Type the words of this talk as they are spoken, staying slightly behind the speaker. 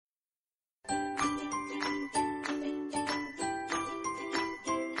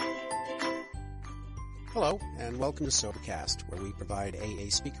Hello, and welcome to Sobercast, where we provide AA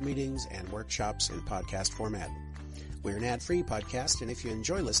speaker meetings and workshops in podcast format. We're an ad-free podcast, and if you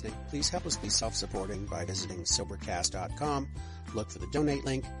enjoy listening, please help us be self-supporting by visiting Sobercast.com, look for the donate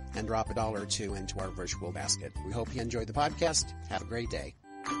link, and drop $1 or $2 into our virtual basket. We hope you enjoy the podcast. Have a great day.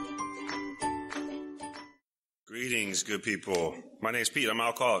 Greetings, good people. My name's Pete. I'm an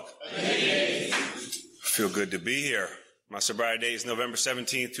alcoholic. Hey. Feel good to be here. My sobriety date is November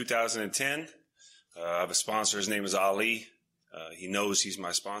 17th, 2010. I have a sponsor. His name is Ali. He knows he's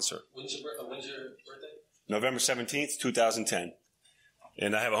my sponsor. When's your birthday? November 17th, 2010.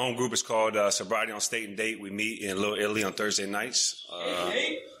 And I have a home group. It's called Sobriety on State and Date. We meet in Little Italy on Thursday nights.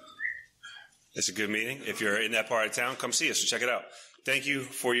 It's a good meeting. If you're in that part of town, come see us. So check it out. Thank you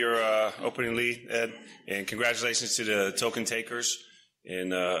for your opening lead, Ed. And congratulations to the token takers.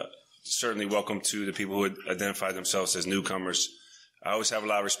 And certainly welcome to the people who identify themselves as newcomers. I always have a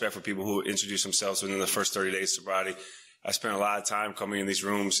lot of respect for people who introduce themselves within the first 30 days of sobriety. I spent a lot of time coming in these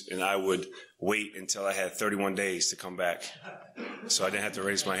rooms, and I would wait until I had 31 days to come back. So I didn't have to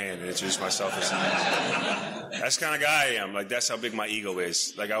raise my hand and introduce myself. That's the kind of guy I am. Like, that's how big my ego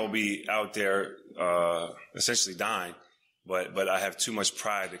is. Like, I will be out there essentially dying, but I have too much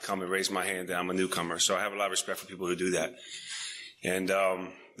pride to come and raise my hand that I'm a newcomer. So I have a lot of respect for people who do that. And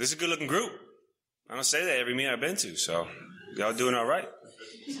this is a good-looking group. I don't say that every meeting I've been to, so y'all doing all right.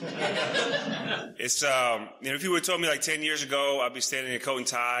 It's, if you would have told me like 10 years ago, I'd be standing in a coat and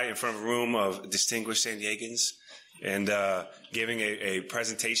tie in front of a room of distinguished San Diegans and giving a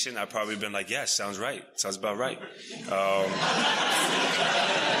presentation, I'd probably been like, yes, sounds right. Sounds about right.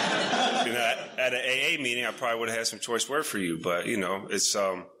 At an AA meeting, I probably would have had some choice word for you, but, it's,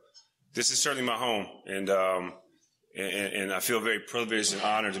 this is certainly my home, and I feel very privileged and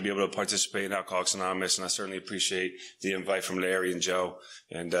honored to be able to participate in Alcoholics Anonymous, and I certainly appreciate the invite from Larry and Joe.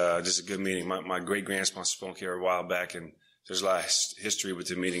 And this is a good meeting. My great-grandsponsor spoke here a while back, and there's a lot of history with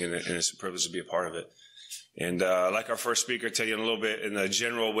the meeting, and it's a privilege to be a part of it. And like our first speaker, tell you in a little bit in a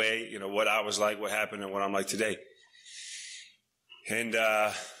general way, what I was like, what happened, and what I'm like today. And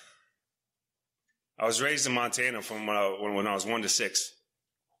I was raised in Montana from when I was 1 to 6.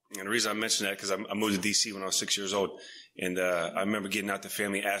 And the reason I mention that, because I moved to D.C. when I was 6 years old. And I remember getting out the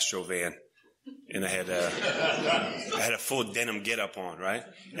family Astro van. And I had a full denim get-up on, right?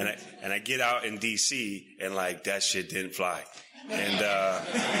 And I get out in D.C. and, like, that shit didn't fly. And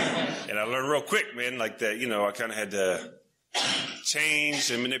I learned real quick, man, like that, I kind of had to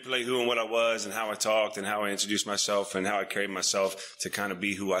change and manipulate who and what I was and how I talked and how I introduced myself and how I carried myself to kind of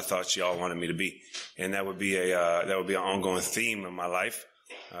be who I thought y'all wanted me to be. And that would be an ongoing theme in my life.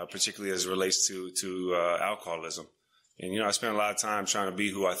 Particularly as it relates to alcoholism. And, I spent a lot of time trying to be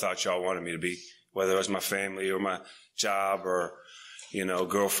who I thought y'all wanted me to be, whether it was my family or my job or,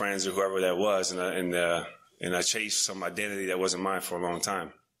 girlfriends or whoever that was. And I chased some identity that wasn't mine for a long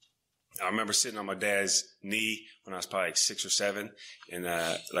time. I remember sitting on my dad's knee when I was probably like 6 or 7 and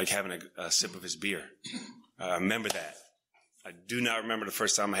like having a sip of his beer. I remember that. I do not remember the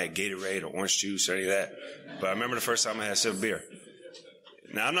first time I had Gatorade or orange juice or any of that, but I remember the first time I had a sip of beer.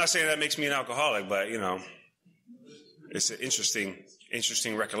 Now, I'm not saying that makes me an alcoholic, but, it's an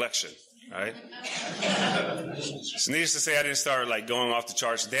interesting recollection, right? So needless to say, I didn't start, like, going off the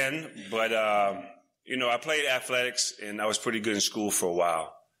charts then, but, I played athletics, and I was pretty good in school for a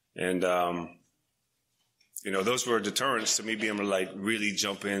while. And, those were deterrents to me being able to, like, really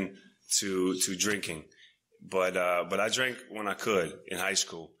jump in to drinking. But I drank when I could in high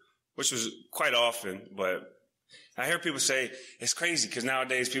school, which was quite often, but I hear people say it's crazy because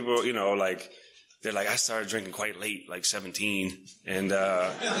nowadays people, they're like, I started drinking quite late, like 17. And,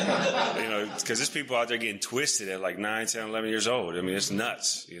 because there's people out there getting twisted at like 9, 10, 11 years old. I mean, it's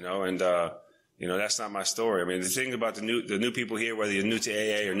nuts, and, that's not my story. I mean, the thing about the new people here, whether you're new to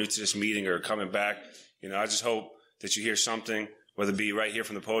AA or new to this meeting or coming back, I just hope that you hear something, whether it be right here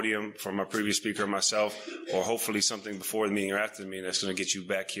from the podium from our previous speaker or myself, or hopefully something before the meeting or after the meeting that's going to get you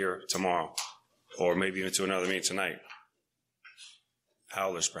back here tomorrow. Or maybe even to another meeting tonight.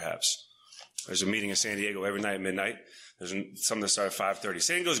 Howlers, perhaps. There's a meeting in San Diego every night at midnight. There's some that start at 5:30.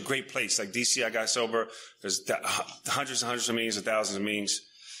 San Diego's a great place. Like D.C., I got sober. There's hundreds and hundreds of meetings and thousands of meetings.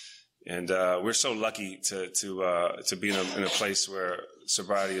 And we're so lucky to be in a place where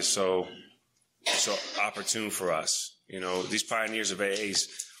sobriety is so opportune for us. These pioneers of AAs,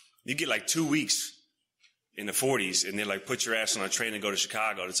 you get like 2 weeks in the 40s, and they like put your ass on a train and go to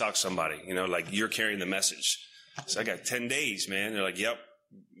Chicago to talk to somebody, like you're carrying the message. So I got 10 days, man. They're like, yep,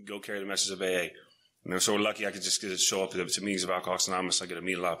 go carry the message of AA. And so we're lucky I could just get to show up to meetings of Alcoholics Anonymous. I get to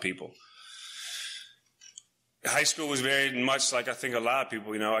meet a lot of people. high school was very much like I think a lot of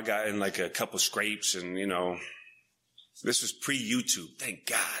people, I got in like a couple scrapes and, this was pre-YouTube. Thank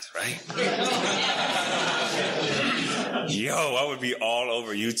God, right? Yo, I would be all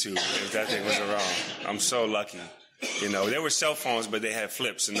over YouTube if that thing was around. I'm so lucky. There were cell phones, but they had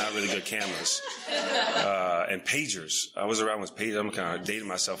flips and not really good cameras. And pagers. I was around with pagers. I'm kind of dating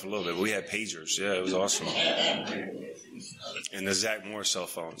myself a little bit, but we had pagers. Yeah, it was awesome. And the Zach Moore cell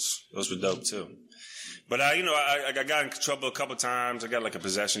phones. Those were dope, too. But, I got in trouble a couple times. I got like a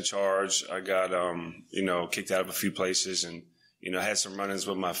possession charge. I got, kicked out of a few places and, I had some run-ins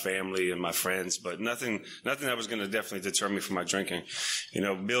with my family and my friends, but nothing that was going to definitely deter me from my drinking.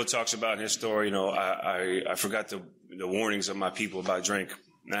 Bill talks about in his story, I forgot the warnings of my people about drink.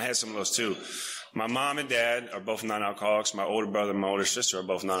 And I had some of those too. My mom and dad are both non-alcoholics. My older brother and my older sister are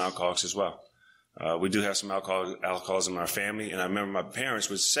both non-alcoholics as well. We do have some alcoholism in our family. And I remember my parents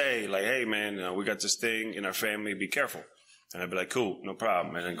would say, like, hey, man, we got this thing in our family. Be careful. And I'd be like, cool, no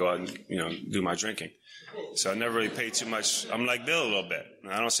problem. And then go out and, do my drinking. So I never really paid too much. I'm like Bill a little bit.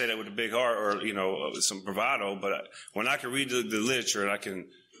 And I don't say that with a big heart or, some bravado. But when I can read the literature and I can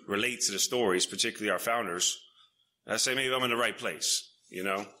relate to the stories, particularly our founders, I say maybe I'm in the right place,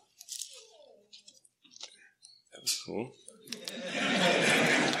 That was cool.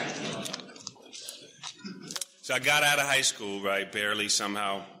 So I got out of high school, right, barely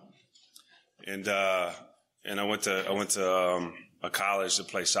somehow, and I went to a college to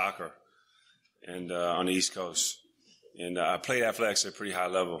play soccer, and on the East Coast, and I played athletics at a pretty high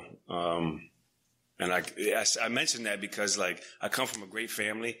level, and I mentioned that because like I come from a great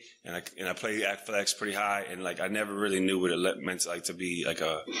family, and I played athletics pretty high, and like I never really knew what it meant like to be like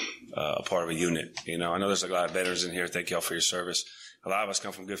a part of a unit. I know there's like a lot of veterans in here. Thank y'all for your service. A lot of us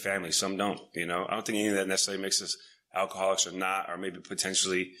come from good families. Some don't, I don't think any of that necessarily makes us alcoholics or not, or maybe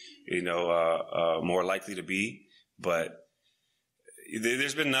potentially, more likely to be. But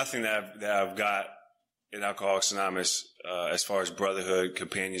there's been nothing that I've got in Alcoholics Anonymous, as far as brotherhood,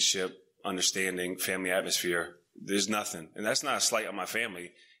 companionship, understanding, family atmosphere. There's nothing. And that's not a slight on my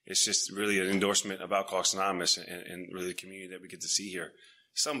family. It's just really an endorsement of Alcoholics Anonymous and really the community that we get to see here.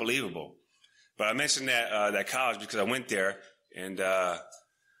 It's unbelievable. But I mentioned that college because I went there. And it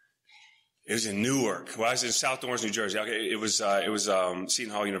was in Newark. Well, I was in South Orange, New Jersey. Okay, it was Seton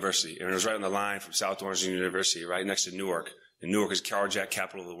Hall University, and it was right on the line from South Orange University, right next to Newark. And Newark is carjack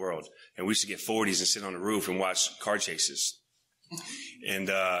capital of the world. And we used to get 40s and sit on the roof and watch car chases. And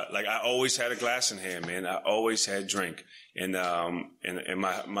I always had a glass in hand, man. I always had drink. And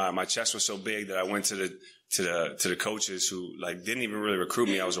my chest was so big that I went to the coaches who like didn't even really recruit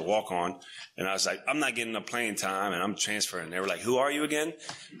me. I was a walk-on, and I was like, I'm not getting enough playing time, and I'm transferring. They were like, who are you again?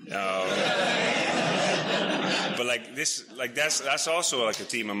 But like this, like that's also like a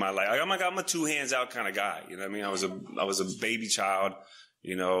theme in my life. Like, I'm a two hands out kind of guy. You know what I mean? I was a baby child.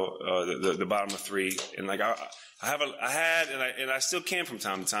 The bottom of three, and like I had, and I still can from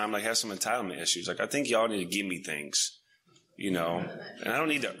time to time, like have some entitlement issues. Like I think y'all need to give me things. And I don't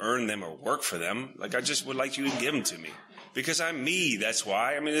need to earn them or work for them. Like, I just would like you to give them to me because I'm me. That's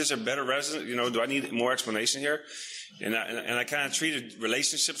why. I mean, is there better resident? Do I need more explanation here? And I kind of treated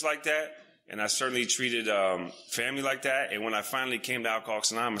relationships like that. And I certainly treated, family like that. And when I finally came to Alcoholics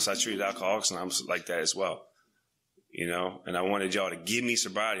Anonymous, I treated Alcoholics Anonymous like that as well. And I wanted y'all to give me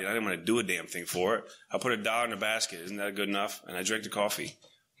sobriety. And I didn't want to do a damn thing for it. I put $1 in the basket. Isn't that good enough? And I drank the coffee.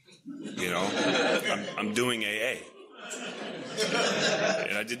 I'm doing AA.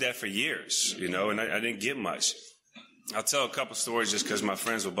 And I did that for years, and I didn't get much. I'll tell a couple stories just because my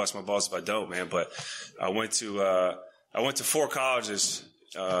friends will bust my balls if I don't, man. But I went to 4 colleges,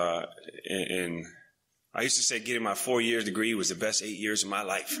 and I used to say getting my 4-year degree was the best 8 years of my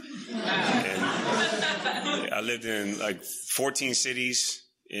life. And I lived in like 14 cities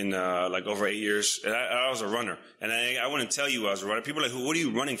in like over 8 years. And I was a runner, and I wouldn't tell you I was a runner. People are like, what are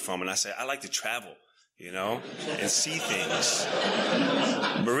you running from? And I said, I like to travel. And see things.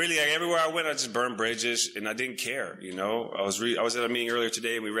 But really, like, everywhere I went, I just burned bridges, and I didn't care, I was at a meeting earlier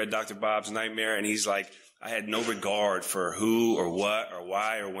today, and we read Dr. Bob's Nightmare, and he's like, I had no regard for who or what or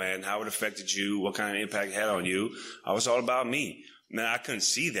why or when, how it affected you, what kind of impact it had on you. I was all about me. Now, I couldn't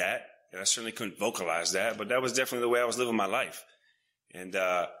see that, and I certainly couldn't vocalize that, but that was definitely the way I was living my life. And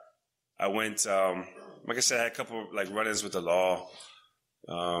I went, like I said, I had a couple like run-ins with the law.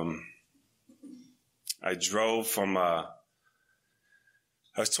 I drove from, I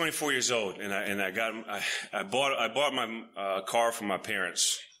was 24 years old, and I bought my car from my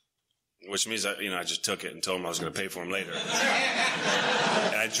parents, which means I just took it and told him I was going to pay for them later.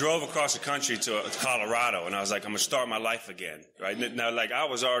 And I drove across the country to Colorado, and I was like, I'm going to start my life again, right? Now, like, I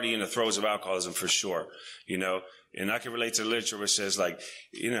was already in the throes of alcoholism for sure, and I can relate to the literature which says, like,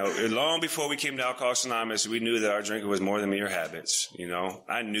 long before we came to Alcoholics Anonymous, we knew that our drinking was more than mere habits,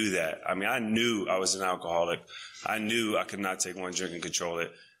 I knew that. I mean, I knew I was an alcoholic. I knew I could not take one drink and control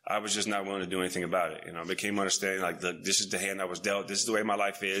it. I was just not willing to do anything about it. I became understanding, like, this is the hand I was dealt. This is the way my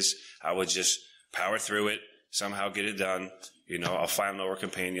life is. I would just power through it, somehow get it done. I'll find lower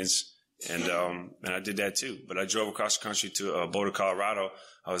companions. And I did that too. But I drove across the country to Boulder, Colorado.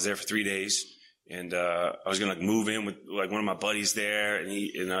 I was there for 3 days. And I was going to move in with, like, one of my buddies there. And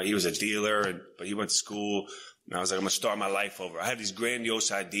he was a dealer, but he went to school. And I was like, I'm going to start my life over. I had these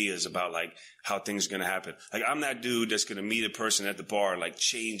grandiose ideas about, like, how things are going to happen. Like, I'm that dude that's going to meet a person at the bar and, like,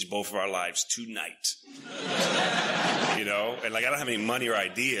 change both of our lives tonight. And, like, I don't have any money or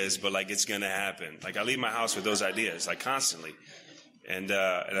ideas, but, like, it's going to happen. Like, I leave my house with those ideas, like, constantly. And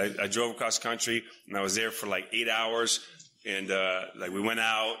I drove across the country, and I was there for, like, 8 hours. And, like, we went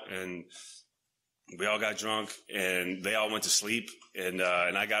out, and we all got drunk, and they all went to sleep. And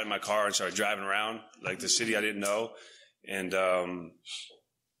I got in my car and started driving around, like, the city I didn't know. And I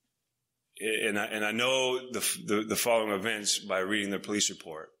know the following events by reading the police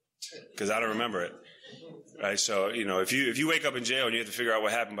report, because I don't remember it. Right. So, if you wake up in jail and you have to figure out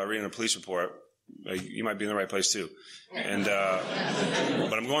what happened by reading a police report, you might be in the right place too. And,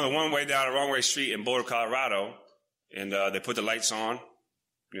 but I'm going the one way down a wrong way street in Boulder, Colorado, and they put the lights on,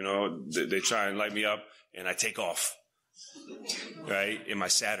 they try and light me up, and I take off. Right, in my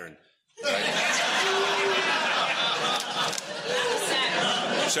Saturn. Right?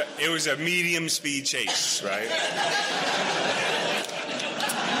 So it was a medium speed chase, right?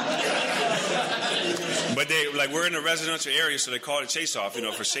 But we're in a residential area, so they call it a chase off,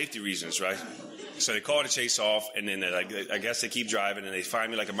 for safety reasons, right? So they call it a chase off, and then I guess they keep driving, and they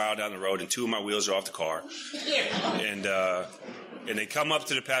find me like a mile down the road, and 2 of my wheels are off the car, and they come up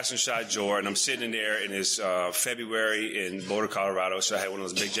to the passenger side door, and I'm sitting in there, and it's February in Boulder, Colorado, so I had one of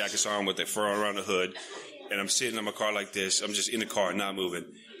those big jackets on with the fur around the hood, and I'm sitting in my car like this. I'm just in the car, not moving.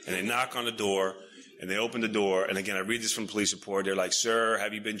 And they knock on the door, and they open the door, and again, I read this from the police report. They're like, "Sir,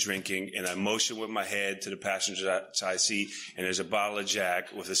 have you been drinking?" And I motion with my head to the passenger side seat, and there's a bottle of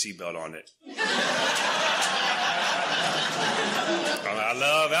Jack with a seatbelt on it. I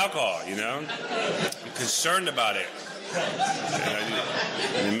love alcohol, I'm concerned about it.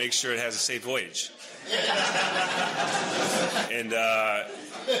 And make sure it has a safe voyage. And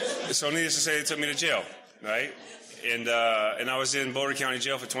so needless to say, they took me to jail, right? And I was in Boulder County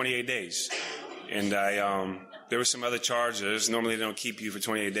Jail for 28 days. And there were some other charges. Normally they don't keep you for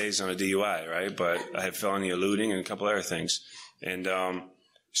 28 days on a DUI, right? But I had felony eluding and a couple other things. And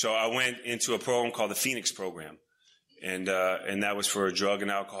so I went into a program called the Phoenix Program. And that was for drug and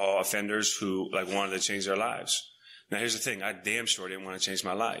alcohol offenders who, like, wanted to change their lives. Now, here's the thing. I damn sure didn't want to change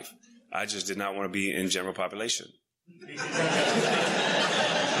my life. I just did not want to be in general population.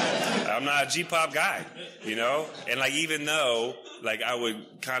 I'm not a G-pop guy, And, like, even though, like, I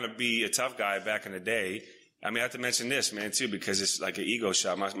would kind of be a tough guy back in the day, I mean, I have to mention this, man, too, because it's like an ego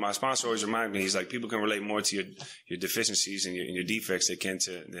shot. My sponsor always reminds me, he's like, people can relate more to your deficiencies and your defects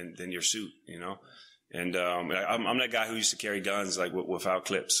than your suit, And I'm that guy who used to carry guns, like, without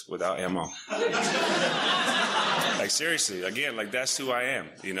clips, without ammo. Like, seriously, again, like, that's who I am,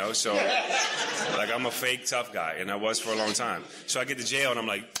 So, like, I'm a fake tough guy, and I was for a long time. So I get to jail, and I'm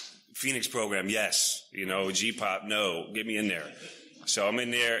like, Phoenix Program, yes. G-pop, no. Get me in there. So I'm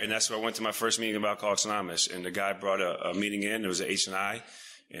in there, and that's where I went to my first meeting of Alcoholics Anonymous. And the guy brought a meeting in. There was an H&I,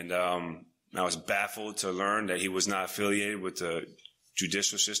 and I was baffled to learn that he was not affiliated with the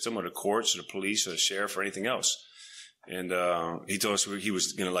judicial system or the courts or the police or the sheriff or anything else. And he told us he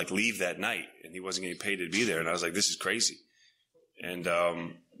was going to, like, leave that night, and he wasn't getting paid to be there. And I was like, this is crazy. And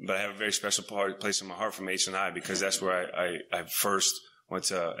but I have a very special place in my heart from H&I, because that's where I first went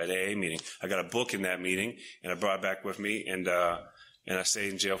to an AA meeting. I got a book in that meeting, and I brought it back with me, and I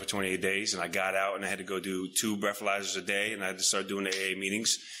stayed in jail for 28 days, and I got out, and I had to go do 2 breathalyzers a day, and I had to start doing the AA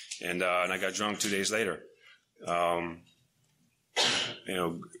meetings, and I got drunk 2 days later. Gun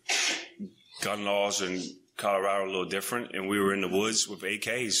laws in Colorado are a little different, and we were in the woods with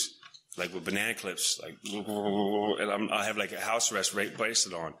AKs, like with banana clips, like, and I have like a house arrest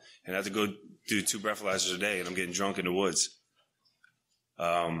bracelet on, and I have to go do 2 breathalyzers a day, and I'm getting drunk in the woods.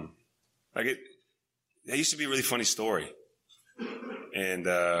 That used to be a really funny story, and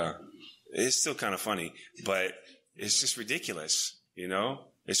it's still kind of funny, but it's just ridiculous,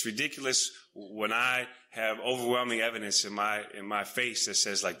 It's ridiculous when I have overwhelming evidence in my face that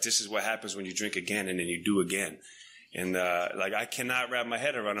says, like, this is what happens when you drink again and then you do again. And, like, I cannot wrap my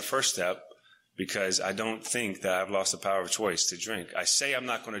head around the first step because I don't think that I've lost the power of choice to drink. I say I'm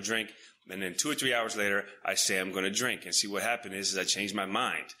not going to drink, and then 2 or 3 hours later, I say I'm going to drink. And see, what happened is I changed my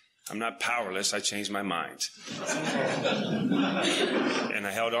mind. I'm not powerless. I changed my mind. And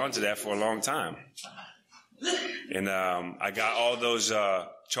I held on to that for a long time. And I got all those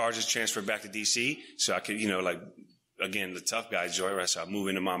charges transferred back to D.C. so I could, you know, like, again, the tough guy joy, right? So I move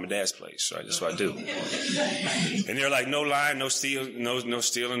into mom and dad's place, right? That's what I do. And they're like, no lying, no stealing, no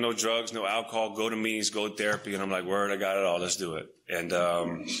stealing, no drugs, no alcohol, go to meetings, go to therapy. And I'm like, word, I got it all. Let's do it. And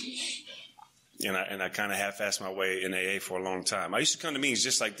I kind of half-assed my way in AA for a long time. I used to come to meetings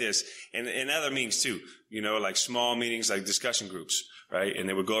just like this and other meetings too, you know, like small meetings, like discussion groups, right? And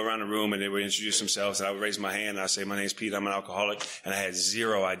they would go around the room and they would introduce themselves and I would raise my hand and I'd say, my name's Pete, I'm an alcoholic. And I had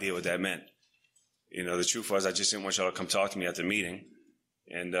zero idea what that meant. You know, the truth was I just didn't want y'all to come talk to me at the meeting.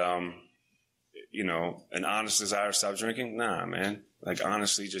 And, you know, an honest desire to stop drinking? Nah, man. Like,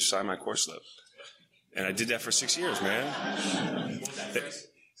 honestly, just sign my course slip. And I did that for 6 years, man.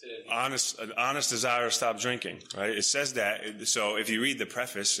 An honest desire to stop drinking, right? It says that. So if you read the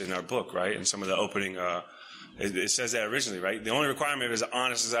preface in our book, right, and some of the opening, it says that originally, right? The only requirement is an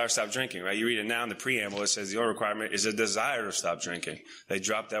honest desire to stop drinking, right? You read it now in the preamble, it says the only requirement is a desire to stop drinking. They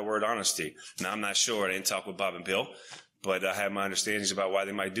dropped that word honesty. Now, I'm not sure. I didn't talk with Bob and Bill, but I have my understandings about why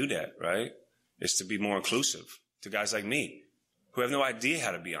they might do that, right? It's to be more inclusive to guys like me who have no idea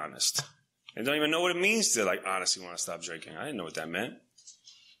how to be honest and don't even know what it means to, like, honestly want to stop drinking. I didn't know what that meant.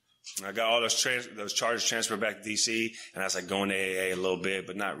 And I got all those charges transferred back to D.C., and I was like going to AA a little bit,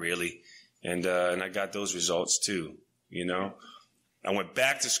 but not really. And I got those results too, you know. I went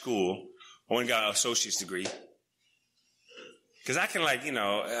back to school. I went and got an associate's degree. Because I can, like, you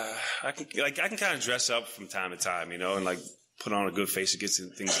know, I can kind of dress up from time to time, you know, and, like, put on a good face to get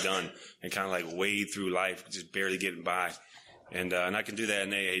some things done and kind of, like, wade through life, just barely getting by. And I can do that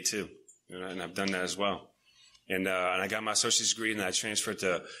in AA too, you know, and I've done that as well. And I got my associate's degree, and I transferred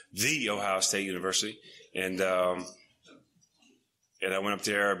to the Ohio State University. And I went up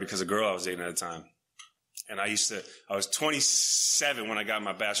there because a girl I was dating at the time. And I was 27 when I got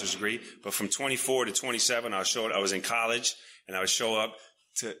my bachelor's degree, but from 24 to 27, I was in college, and I would show up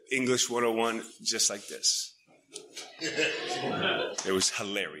to English 101 just like this. It was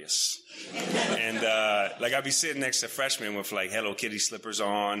hilarious. And, like, I'd be sitting next to freshmen with, like, Hello Kitty slippers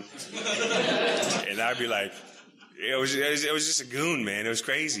on, and I'd be like, it was just a goon, man. It was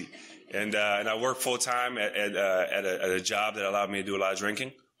crazy. And I worked full time at a job that allowed me to do a lot of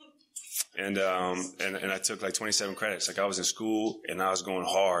drinking. And I took like 27 credits. Like, I was in school and I was going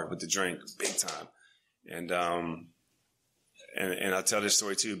hard with the drink, big time. And I'll tell this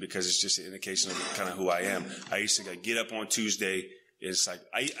story too because it's just an indication of kind of who I am. I used to get up on Tuesday. It's like,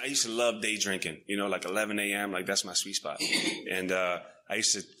 I used to love day drinking, you know, like 11 a.m. Like, that's my sweet spot. And I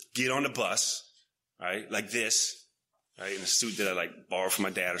used to get on the bus, right, like this. Right, in a suit that I, like, borrowed from my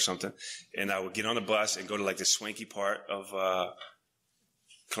dad or something. And I would get on the bus and go to, like, the swanky part of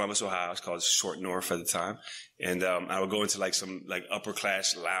Columbus, Ohio. It's called Short North at the time. And I would go into, like, some, like,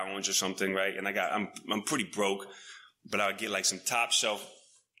 upper-class lounge or something, right? And I'm pretty broke, but I would get, like, some top shelf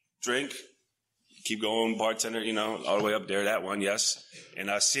drink. Keep going, bartender, you know, all the way up there, that one, yes.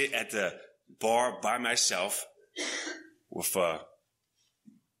 And I'd sit at the bar by myself with a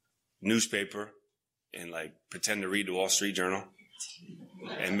newspaper and, like, pretend to read the Wall Street Journal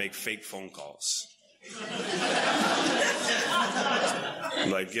and make fake phone calls.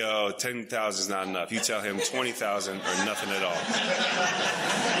 Like, yo, 10,000 is not enough. You tell him 20,000 or nothing at all.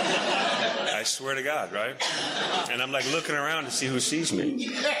 I swear to God, right? And I'm, like, looking around to see who sees me.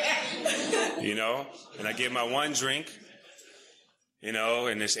 You know? And I get my one drink, you know,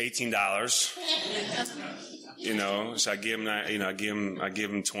 and it's $18. You know, so I give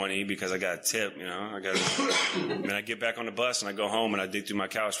him 20 because I got a tip, you know, and I get back on the bus and I go home and I dig through my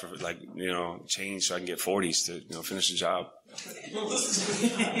couch for, like, you know, change so I can get 40s to, you know, finish the job.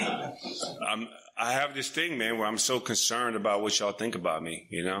 I have this thing, man, where I'm so concerned about what y'all think about me,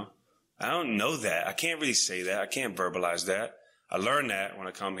 you know. I don't know that. I can't really say that. I can't verbalize that. I learned that when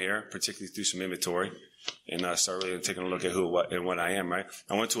I come here, particularly through some inventory, and I start really taking a look at who, what, and what I am, right?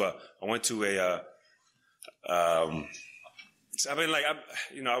 I went to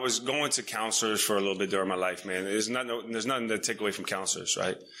I was going to counselors for a little bit during my life, man. There's nothing to take away from counselors,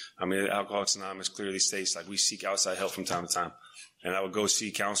 right? I mean, Alcoholics Anonymous clearly states, like, we seek outside help from time to time. And I would go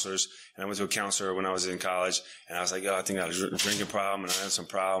see counselors, and I went to a counselor when I was in college, and I was like, yo, I think I had a drinking problem, and I had some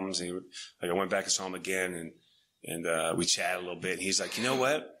problems, and I went back and saw him again, and And we chatted a little bit. And he's like, you know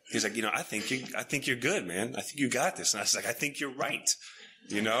what? He's like, I think you're good, man. I think you got this. And I was like, I think you're right.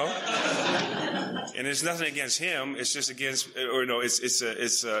 And it's nothing against him. It's just against,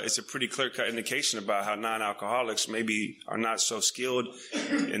 it's a pretty clear-cut indication about how non-alcoholics maybe are not so skilled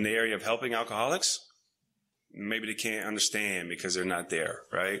in the area of helping alcoholics. Maybe they can't understand because they're not there,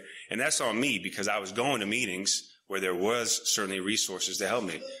 right? And that's on me because I was going to meetings where there was certainly resources to help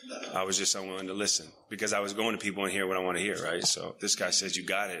me. I was just unwilling to listen because I was going to people and hear what I want to hear, right? So this guy says, you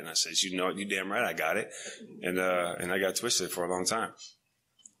got it. And I says, you damn right I got it. And I got twisted for a long time.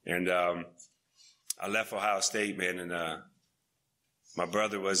 And I left Ohio State, man, and my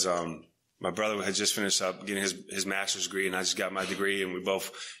brother had just finished up getting his master's degree, and I just got my degree, and we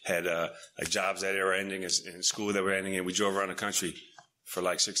both had like jobs that were ending and school that were ending, and we drove around the country for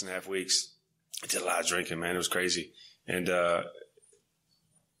like 6.5 weeks. I did a lot of drinking, man. It was crazy. And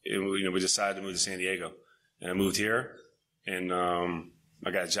we decided to move to San Diego, and I moved here, and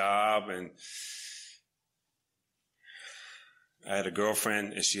I got a job, and I had a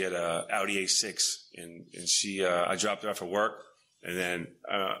girlfriend, and she had a Audi A6, and I dropped her off at work, and then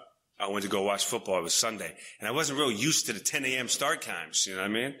I went to go watch football. It was Sunday, and I wasn't real used to the 10 a.m. start times, you know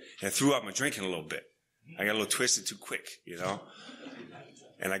what I mean? And I threw out my drinking a little bit. I got a little twisted too quick,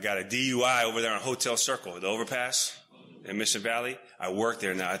 And I got a DUI over there on Hotel Circle, the overpass in Mission Valley. I work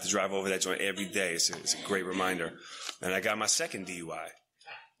there now. I have to drive over that joint every day. It's a great reminder. And I got my second DUI.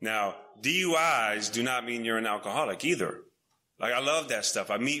 Now, DUIs do not mean you're an alcoholic either. Like, I love that stuff.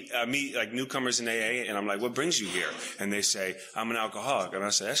 I meet like newcomers in AA, and I'm like, what brings you here? And they say, I'm an alcoholic. And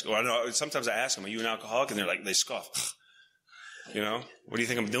I say, that's cool. I know, sometimes I ask them, are you an alcoholic? And they're like, they scoff. What do you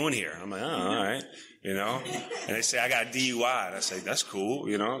think I'm doing here? I'm like, oh, all right. And they say, I got a DUI. And I say, that's cool.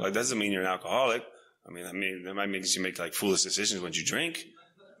 Like, doesn't mean you're an alcoholic. I mean, that might make you make like foolish decisions when you drink,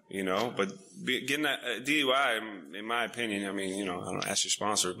 but getting a DUI, in my opinion, I don't ask your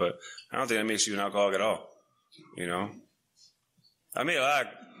sponsor, but I don't think that makes you an alcoholic at all. I made a lot of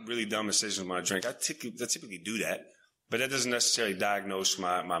really dumb decisions when I drink. I typically do that, but that doesn't necessarily diagnose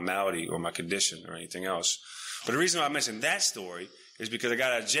my malady or my condition or anything else. But the reason why I mentioned that story is because I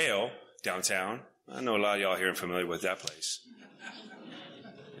got out of jail downtown. I know a lot of y'all here are familiar with that place.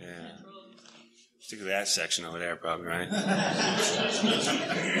 Yeah. Particularly that section over there, probably, right?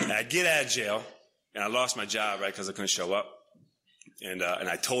 And I get out of jail, and I lost my job, right, because I couldn't show up. And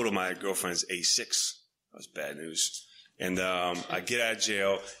I totaled my girlfriend's A6. That was bad news. And I get out of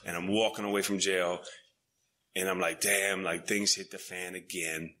jail, and I'm walking away from jail, and I'm like, damn, like things hit the fan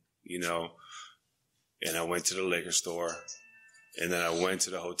again, And I went to the liquor store, and then I went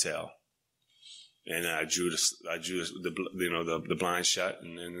to the hotel, and I drew the blind shut,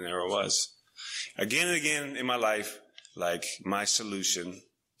 and then there it was. Again and again in my life, like my solution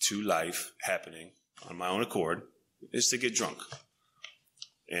to life happening on my own accord is to get drunk.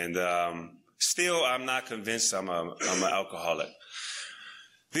 And still, I'm not convinced I'm an alcoholic.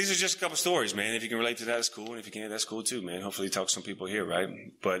 These are just a couple stories, man. If you can relate to that, that's cool. And if you can't, that's cool too, man. Hopefully talk to some people here, right?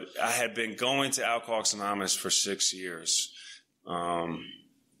 But I had been going to Alcoholics Anonymous for 6 years.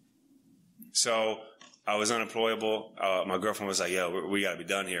 So I was unemployable. My girlfriend was like, yo, we got to be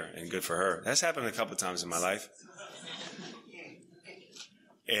done here. And good for her. That's happened a couple of times in my life.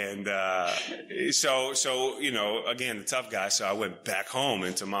 And so again, the tough guy. So I went back home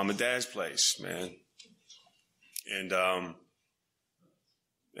into mom and dad's place, man. And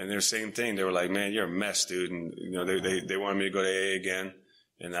they're the same thing. They were like, man, you're a mess, dude. And, they wanted me to go to AA again.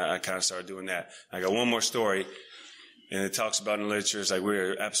 And I kind of started doing that. I got one more story. And it talks about in the literature, it's like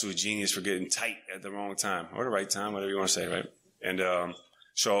we're absolute genius for getting tight at the wrong time. Or the right time, whatever you want to say, right? And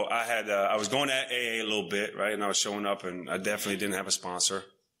so I was going to AA a little bit, right? And I was showing up, and I definitely didn't have a sponsor.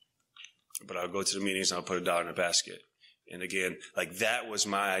 But I would go to the meetings, and I would put $1 in a basket. And again, like that was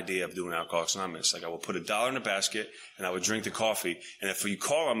my idea of doing Alcoholics Anonymous. Like I would put $1 in a basket, and I would drink the coffee. And if you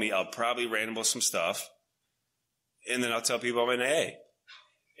call on me, I'll probably ramble some stuff. And then I'll tell people I'm in AA.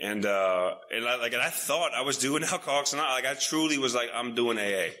 And I thought I was doing Alcoholics Anonymous. Like I truly was like, I'm doing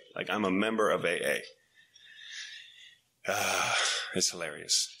AA. Like I'm a member of AA. It's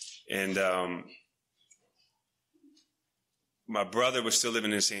hilarious. And my brother was still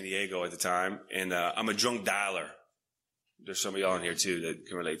living in San Diego at the time, and I'm a drunk dialer. There's some of y'all in here too that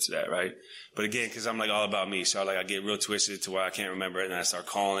can relate to that, right? But again, because I'm like all about me, so I get real twisted to where I can't remember it, and I start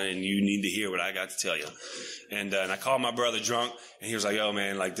calling, and you need to hear what I got to tell you. And I called my brother drunk, and he was like, "Yo,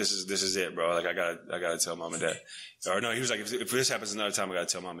 man, like this is it, bro. Like I gotta tell mom and dad." Or no, he was like, "If this happens another time, I gotta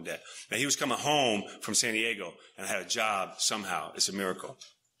tell mom and dad." And he was coming home from San Diego, and I had a job somehow. It's a miracle.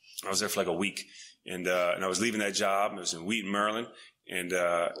 I was there for like a week, and I was leaving that job. It was in Wheaton, Maryland. And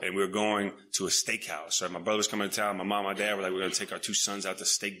we were going to a steakhouse. Right? My brother was coming to town. My mom and my dad were like, we're going to take our two sons out to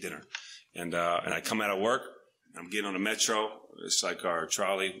steak dinner. And I come out of work. I'm getting on the metro. It's like our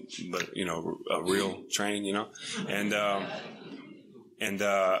trolley, but, a real train, And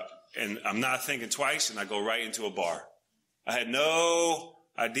I'm not thinking twice, and I go right into a bar. I had no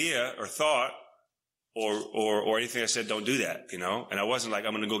idea or thought or anything. I said, don't do that, And I wasn't like,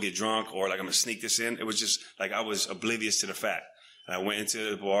 I'm going to go get drunk or like I'm going to sneak this in. It was just like I was oblivious to the fact. And I went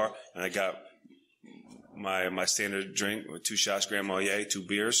into the bar, and I got my standard drink with 2 shots Grand Marnier, 2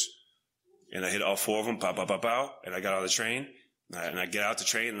 beers. And I hit all 4 of them, pow, pow, pow, pow. And I got on the train. And I get out the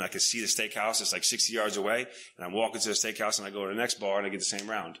train, and I can see the steakhouse. It's like 60 yards away. And I'm walking to the steakhouse, and I go to the next bar, and I get the same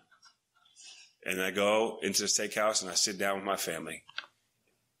round. And I go into the steakhouse, and I sit down with my family.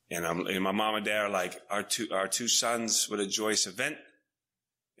 And my mom and dad are like, our two sons with a joyous event.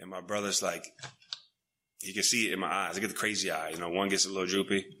 And my brother's like, you can see it in my eyes. I get the crazy eye. One gets a little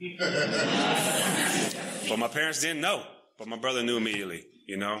droopy. But my parents didn't know. But my brother knew immediately,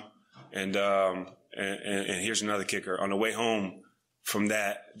 And here's another kicker. On the way home from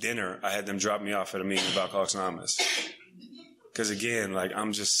that dinner, I had them drop me off at a meeting of Alcoholics Anonymous. Because again, like,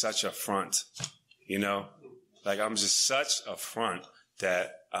 I'm just such a front, Like, I'm just such a front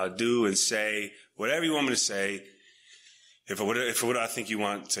that I'll do and say whatever you want me to say if what I think you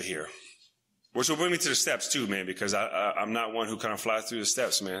want to hear. Which will bring me to the steps too, man, because I'm not one who kind of flies through the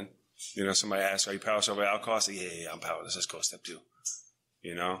steps, man. Somebody asks, are you powerless over alcohol? I say, yeah, I'm powerless. Let's go step 2.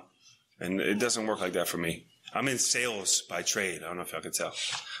 And it doesn't work like that for me. I'm in sales by trade. I don't know if y'all can tell,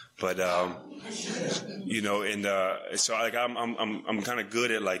 but so like I'm kind of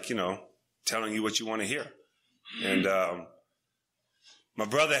good at like telling you what you want to hear. And my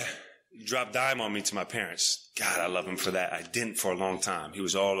brother dropped dime on me to my parents. God, I love him for that. I didn't for a long time. He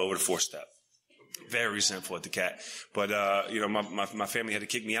was all over the 4-step. Very resentful at the cat. But my family had to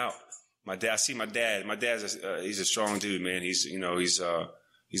kick me out. My dad. My dad's he's a strong dude, man. He's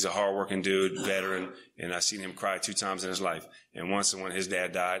a hardworking dude, veteran, and I've seen him cry 2 times in his life. And once when his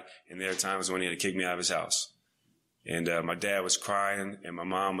dad died, and there are times when he had to kick me out of his house. And my dad was crying, and my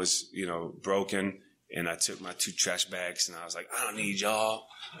mom was, broken. And I took my 2 trash bags, and I was like, I don't need y'all.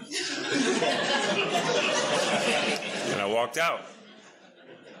 And I walked out.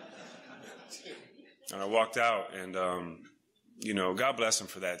 And God bless him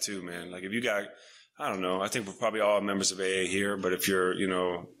for that too, man. Like if you got, I don't know, I think we're probably all members of AA here, but if you're,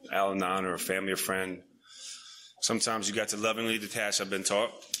 al-anon or a family or friend, sometimes you got to lovingly detach, I've been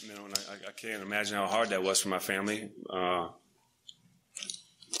taught, and I can't imagine how hard that was for my family.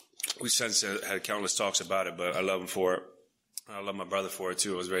 We since had countless talks about it, but I love him for it. I love my brother for it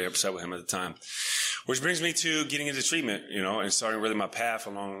too. I was very upset with him at the time. Which brings me to getting into treatment, and starting really my path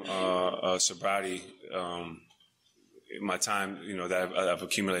along sobriety, my time, that I've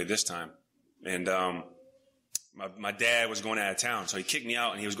accumulated this time. And my dad was going out of town, so he kicked me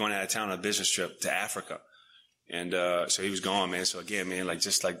out, and he was going out of town on a business trip to Africa. And so he was gone, man. So again, man,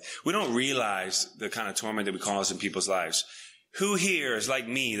 we don't realize the kind of torment that we cause in people's lives. Who here is like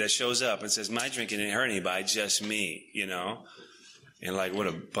me that shows up and says, my drinking didn't hurt anybody, just me, And like, what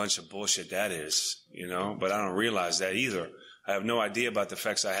a bunch of bullshit that is, But I don't realize that either. I have no idea about the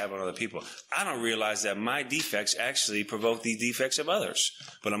effects I have on other people. I don't realize that my defects actually provoke the defects of others.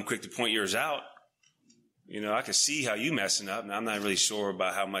 But I'm quick to point yours out. I can see how you messing up, and I'm not really sure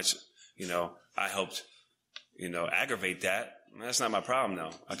about how much, I helped, aggravate that. That's not my problem,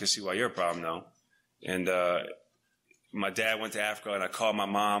 though. I can see why you're a problem, though. And my dad went to Africa, and I called my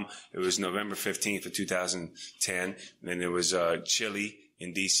mom. It was November 15th of 2010. And then it was chilly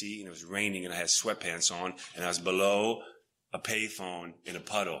in D.C., and it was raining, and I had sweatpants on, and I was below a payphone in a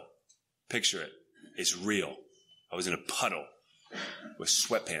puddle. Picture it. It's real. I was in a puddle with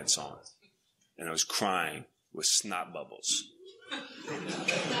sweatpants on, and I was crying with snot bubbles. And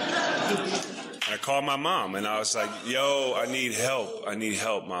I called my mom, and I was like, yo, I need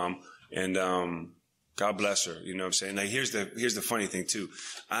help, Mom. And God bless her, you know what I'm saying? Now, here's the funny thing, too.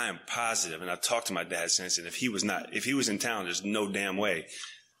 I am positive, and I've talked to my dad since, and if he was in town, there's no damn way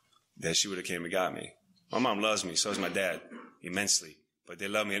that she would have came and got me. My mom loves me, so does my dad, immensely. But they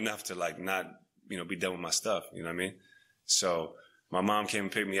love me enough to, not, be done with my stuff, you know what I mean? So my mom came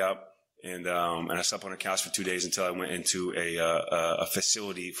and picked me up, and I slept on the couch for 2 days until I went into a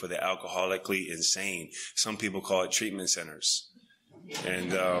facility for the alcoholically insane. Some people call it treatment centers.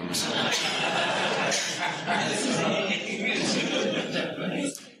 And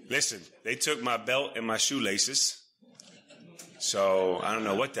listen, they took my belt and my shoelaces, so I don't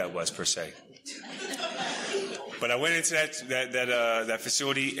know what that was per se. But I went into that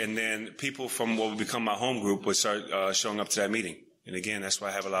facility, and then people from what would become my home group would start showing up to that meeting. And again, that's why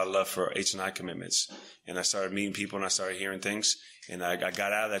I have a lot of love for H&I commitments. And I started meeting people and I started hearing things. And I got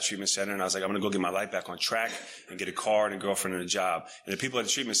out of that treatment center and I was like, I'm going to go get my life back on track and get a car and a girlfriend and a job. And the people at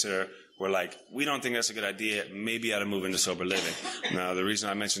the treatment center were like, we don't think that's a good idea. Maybe I ought to move into sober living. Now, the reason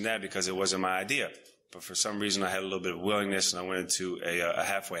I mentioned that because it wasn't my idea. But for some reason, I had a little bit of willingness and I went into a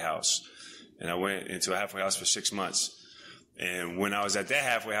halfway house. And I went into a halfway house for 6 months. And when I was at that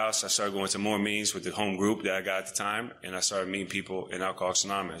halfway house, I started going to more meetings with the home group that I got at the time. And I started meeting people in Alcoholics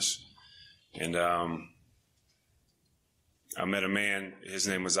Anonymous. And I met a man, his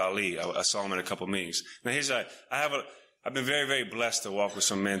name was Ali. I saw him in a couple of meetings. Now I've been very, very blessed to walk with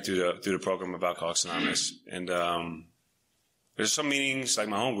some men through the program of Alcoholics Anonymous. And there's some meetings, like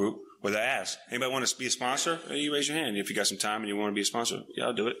my home group, where they ask, anybody want to be a sponsor? Hey, you raise your hand. If you got some time and you want to be a sponsor, yeah,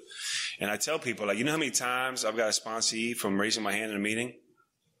 I'll do it. And I tell people, like, you know how many times I've got a sponsee from raising my hand in a meeting?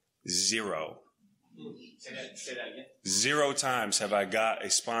 0. Say that again. 0 times have I got a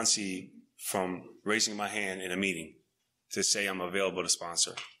sponsee from raising my hand in a meeting to say I'm available to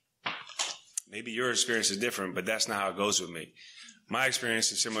sponsor. Maybe your experience is different, but that's not how it goes with me. My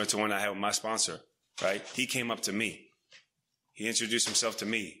experience is similar to one I had with my sponsor, right? He came up to me. He introduced himself to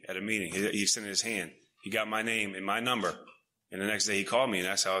me at a meeting. He extended his hand. He got my name and my number. And the next day he called me, and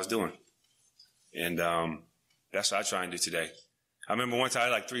that's how I was doing. And that's what I try and do today. I remember one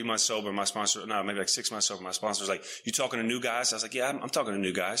time, like 3 months sober, my sponsor, no, maybe like 6 months sober, my sponsor was like, you talking to new guys? I was like, yeah, I'm talking to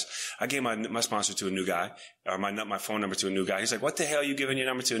new guys. I gave my sponsor to a new guy, or my phone number to a new guy. He's like, what the hell are you giving your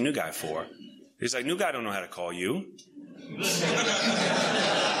number to a new guy for? He's like, new guy don't know how to call you. He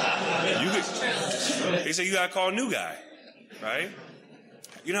said, you got to call a new guy, right?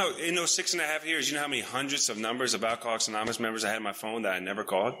 You know, in those 6.5 years, you know how many hundreds of numbers of Alcoholics Anonymous members I had on my phone that I never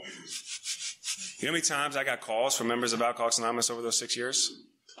called? You know how many times I got calls from members of Alcoholics Anonymous over those 6 years?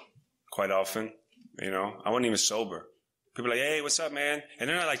 Quite often. You know, I wasn't even sober. People are like, hey, what's up, man? And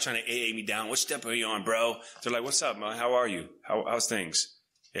they're not like trying to AA me down. What step are you on, bro? They're like, what's up, man? How are you? How's things?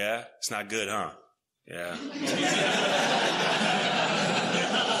 Yeah? It's not good, huh? Yeah.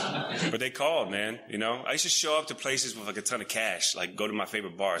 But they called, man. You know, I used to show up to places with like a ton of cash, like go to my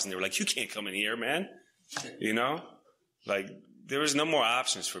favorite bars, and they were like, you can't come in here, man. You know, like there was no more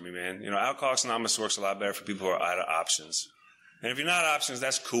options for me, man. You know, Alcoholics Anonymous works a lot better for people who are out of options. And if you're not options,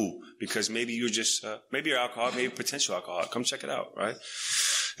 that's cool, because maybe you're just, maybe you're alcoholic, maybe potential alcoholic. Come check it out, right?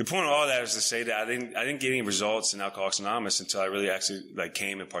 The point of all that is to say that I didn't get any results in Alcoholics Anonymous until I really actually like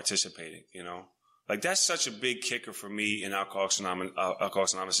came and participated, you know? Like that's such a big kicker for me in Alcoholics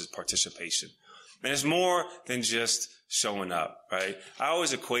Anonymous is participation. And it's more than just showing up, right? I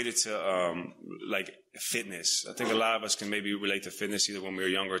always equate it to, like fitness. I think a lot of us can maybe relate to fitness either when we were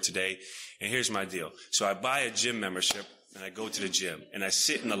younger or today. And here's my deal. So I buy a gym membership and I go to the gym and I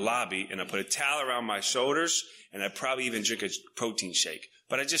sit in the lobby and I put a towel around my shoulders and I probably even drink a protein shake,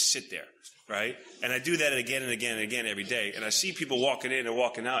 but I just sit there. Right? And I do that again and again and again every day. And I see people walking in and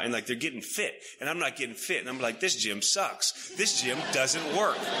walking out and like they're getting fit. And I'm not getting fit. And I'm like, this gym sucks. This gym doesn't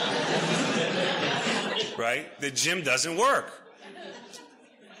work. Right? The gym doesn't work.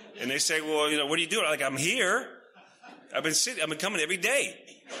 And they say, well, you know, what are you doing? I'm like, I'm here. I've been coming every day.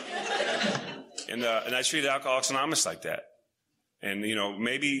 And I treated Alcoholics Anonymous like that. And, you know,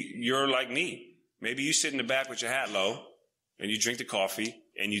 maybe you're like me. Maybe you sit in the back with your hat low and you drink the coffee.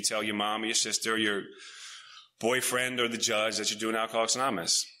 And you tell your mom or your sister or your boyfriend or the judge that you're doing Alcoholics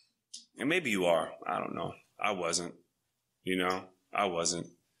Anonymous. And maybe you are. I don't know. I wasn't. You know, I wasn't.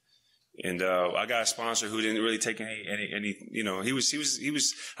 And I got a sponsor who didn't really take any you know, he was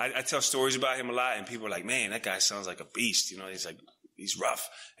I tell stories about him a lot and people are like, man, that guy sounds like a beast. You know, he's rough.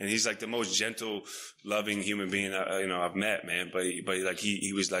 And he's like the most gentle, loving human being, you know, I've met, man. But like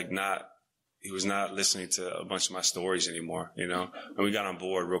he was like not. He was not listening to a bunch of my stories anymore, you know? And we got on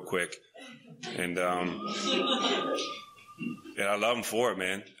board real quick. And I love him for it,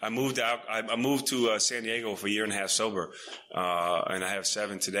 man. I moved to San Diego for a year and a half sober. And I have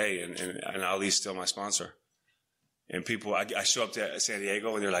 7 today and Ali's still my sponsor. And people, I show up to San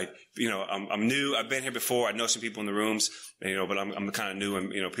Diego and they're like, you know, I'm new. I've been here before. I know some people in the rooms, and, you know, but I'm kind of new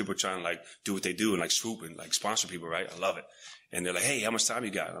and, you know, people are trying to like do what they do and like swoop and like sponsor people, right? I love it. And they're like, hey, how much time you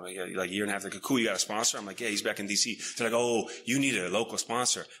got? I'm like, yeah, like a year and a half. They're like, cool, you got a sponsor? I'm like, yeah, he's back in D.C. They're like, oh, you need a local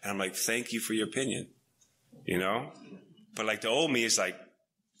sponsor. And I'm like, thank you for your opinion, you know? But like the old me is like,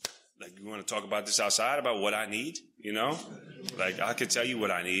 you want to talk about this outside about what I need, you know? Like I could tell you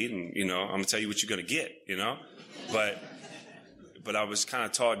what I need and, you know, I'm going to tell you what you're going to get, you know? But I was kind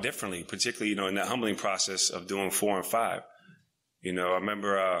of taught differently, particularly, you know, in that humbling process of doing 4 and 5. You know, I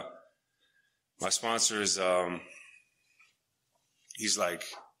remember my sponsor is,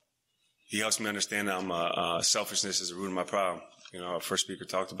 he helps me understand that selfishness is the root of my problem. Our first speaker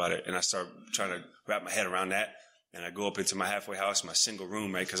talked about it, and I start trying to wrap my head around that. And I go up into my halfway house, my single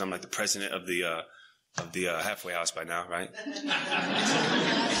room, right? Because I'm like the president of the halfway house by now, right?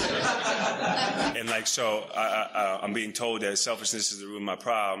 And like, so I'm being told that selfishness is the root of my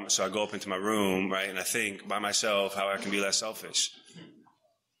problem. So I go up into my room, right? And I think by myself how I can be less selfish,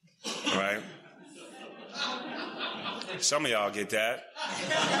 right? Some of y'all get that.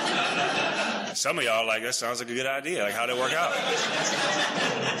 Some of y'all like, that sounds like a good idea. Like, how'd it work out?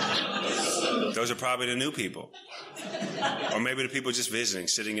 Those are probably the new people. Or maybe the people just visiting,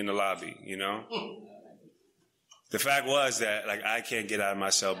 sitting in the lobby, The fact was that, like, I can't get out of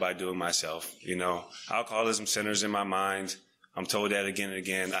myself by doing myself, Alcoholism centers in my mind. I'm told that again and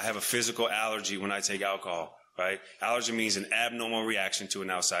again. I have a physical allergy when I take alcohol, right? Allergy means an abnormal reaction to an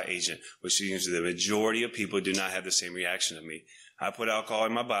outside agent, which means the majority of people do not have the same reaction to me. I put alcohol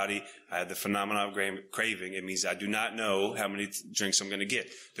in my body. I have the phenomenon of craving. It means I do not know how many drinks I'm going to get.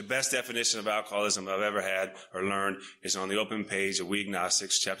 The best definition of alcoholism I've ever had or learned is on the open page of We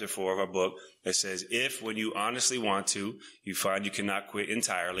Agnostics, chapter 4 of our book. It says, if when you honestly want to, you find you cannot quit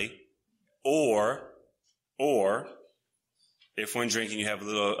entirely, or if when drinking you have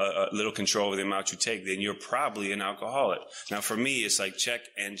a little control over the amount you take, then you're probably an alcoholic. Now, for me, it's like check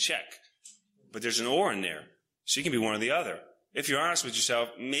and check. But there's an or in there. So you can be one or the other. If you're honest with yourself,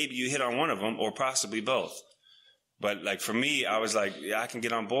 maybe you hit on one of them or possibly both. But like for me, I was like, yeah, I can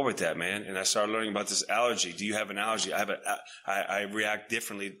get on board with that, man. And I started learning about this allergy. Do you have an allergy? I react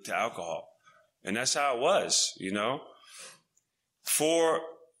differently to alcohol. And that's how it was, Four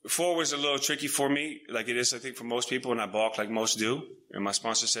was a little tricky for me, like it is, I think, for most people, and I balked like most do. And my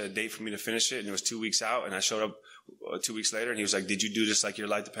sponsor set a date for me to finish it, and it was 2 weeks out, and I showed up 2 weeks later, and he was like, did you do this like your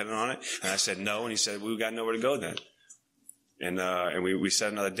life depended on it? And I said, no, and he said, we got nowhere to go then. And we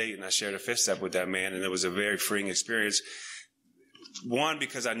set another date, and I shared a fifth step with that man, and it was a very freeing experience. One,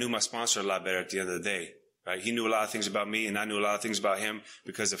 because I knew my sponsor a lot better at the end of the day, right? He knew a lot of things about me, and I knew a lot of things about him,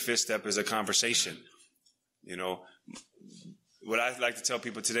 because the fifth step is a conversation. What I like to tell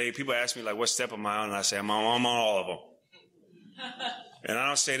people today, people ask me, like, what step am I on? And I say, I'm on all of them. And I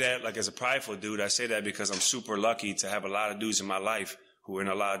don't say that like as a prideful dude. I say that because I'm super lucky to have a lot of dudes in my life who are in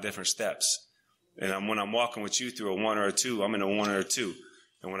a lot of different steps. And when I'm walking with you through a 1 or a 2, I'm in a 1 or a 2.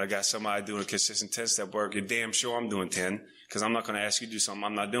 And when I got somebody doing consistent 10-step work, you're damn sure I'm doing 10, because I'm not going to ask you to do something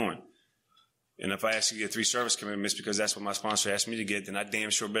I'm not doing. And if I ask you to get 3 service commitments because that's what my sponsor asked me to get, then I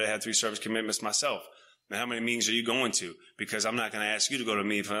damn sure better have 3 service commitments myself. Now, how many meetings are you going to? Because I'm not going to ask you to go to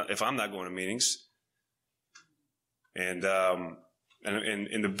me if I'm not going to meetings. And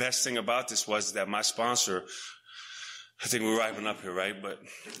the best thing about this was that my sponsor, I think we're wrapping up here, right? But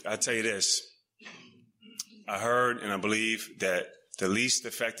I'll tell you this. I heard and I believe that the least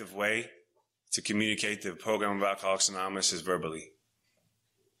effective way to communicate the program of Alcoholics Anonymous is verbally.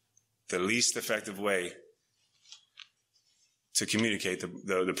 The least effective way to communicate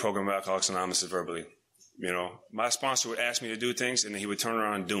the program of Alcoholics Anonymous is verbally. My sponsor would ask me to do things, and then he would turn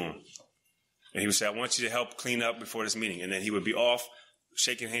around and do them. And he would say, I want you to help clean up before this meeting. And then he would be off,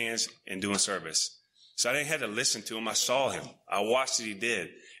 shaking hands, and doing service. So I didn't have to listen to him. I saw him. I watched what he did.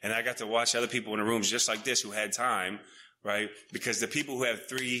 And I got to watch other people in the rooms just like this who had time, right? Because the people who have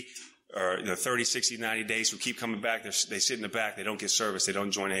 3 or 30, 60, 90 days who keep coming back, they sit in the back, they don't get service, they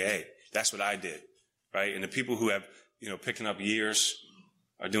don't join AA. That's what I did, right? And the people who have, picking up years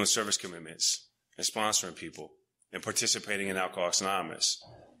are doing service commitments and sponsoring people and participating in Alcoholics Anonymous.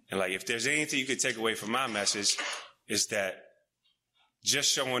 And like, if there's anything you could take away from my message, is that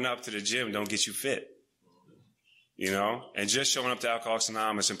just showing up to the gym don't get you fit, and just showing up to Alcoholics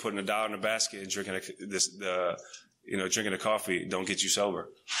Anonymous and putting $1 in the basket and drinking a coffee don't get you sober.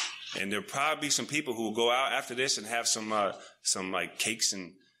 And there'll probably be some people who will go out after this and have some like cakes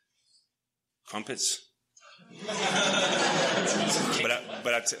and crumpets. But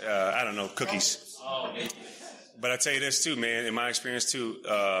I don't know, cookies. But I tell you this too, man. In my experience too,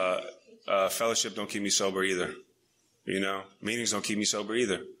 fellowship don't keep me sober either. Meetings don't keep me sober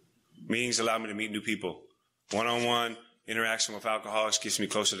either. Meetings allow me to meet new people. One-on-one interaction with alcoholics gets me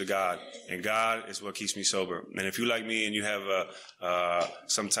closer to God, and God is what keeps me sober. And if you like me and you have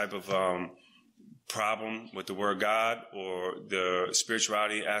some type of problem with the word God or the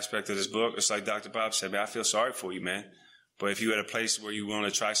spirituality aspect of this book, it's like Dr. Bob said, man, I feel sorry for you, man. But if you're at a place where you want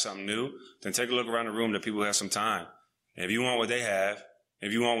to try something new, then take a look around the room that people have some time. And if you want what they have,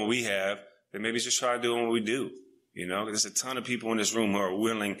 if you want what we have, then maybe just try doing what we do. There's a ton of people in this room who are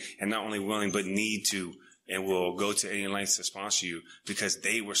willing, and not only willing, but need to, and will go to any lengths to sponsor you because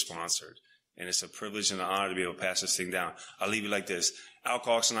they were sponsored. And it's a privilege and an honor to be able to pass this thing down. I'll leave it like this.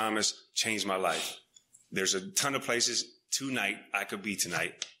 Alcoholics Anonymous changed my life. There's a ton of places tonight I could be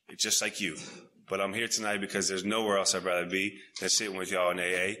tonight, just like you. But I'm here tonight because there's nowhere else I'd rather be than sitting with y'all in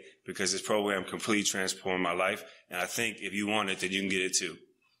AA, because this program completely transformed my life. And I think if you want it, then you can get it too.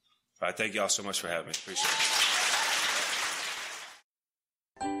 I thank y'all so much for having me. Appreciate it.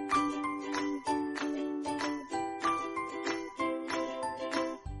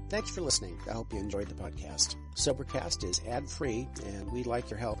 Thanks for listening. I hope you enjoyed the podcast. Sobercast is ad-free, and we'd like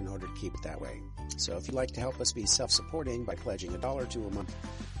your help in order to keep it that way. So if you'd like to help us be self-supporting by pledging $1 or $2 a month,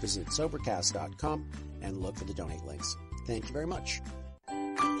 visit Sobercast.com and look for the donate links. Thank you very much.